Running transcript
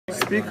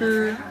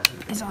speaker.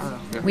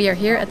 We are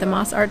here at the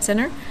Moss Art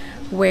Center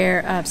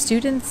where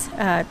students,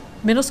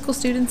 middle school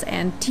students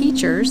and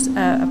teachers,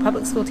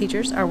 public school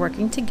teachers, are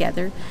working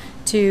together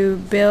to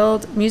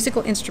build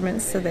musical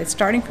instruments. So they're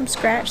starting from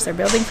scratch, they're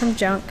building from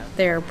junk,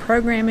 they're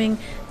programming,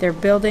 they're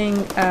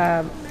building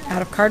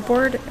out of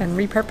cardboard and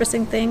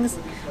repurposing things,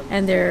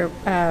 and they're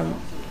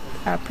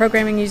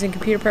programming using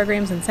computer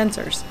programs and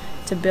sensors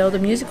to build a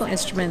musical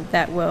instrument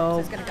that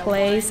will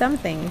play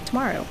something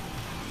tomorrow.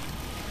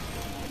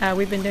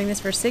 We've been doing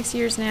this for 6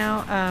 years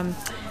now.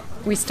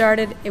 It was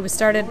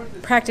started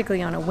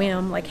practically on a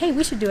whim, like, hey,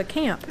 we should do a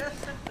camp.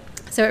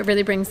 So it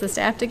really brings the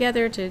staff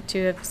together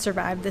to have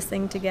survived this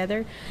thing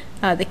together.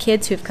 The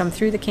kids who have come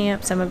through the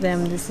camp, some of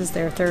them, this is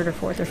their 3rd or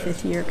 4th or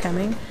 5th year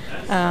coming,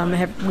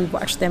 we've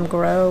watched them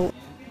grow.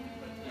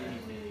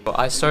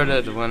 I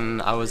started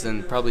when I was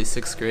in probably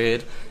 6th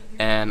grade,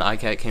 and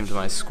ICAT came to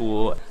my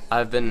school.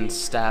 I've been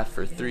staff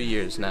for 3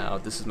 years now.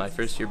 This is my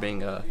first year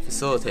being a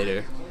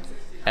facilitator.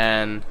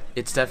 And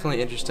it's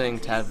definitely interesting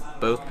to have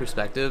both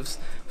perspectives,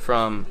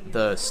 from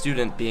the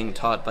student being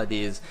taught by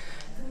these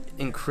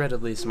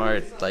incredibly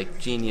smart, like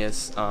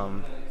genius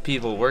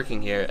people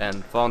working here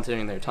and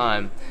volunteering their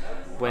time.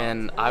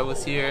 When I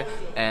was here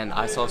and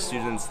I saw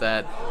students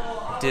that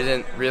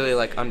didn't really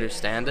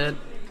understand it,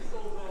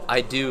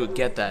 I do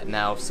get that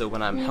now, so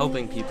when I'm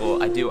helping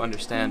people, I do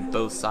understand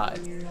both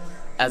sides.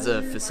 As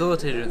a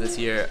facilitator this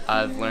year,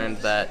 I've learned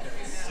that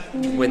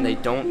when they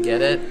don't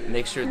get it,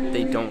 make sure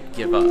they don't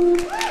give up.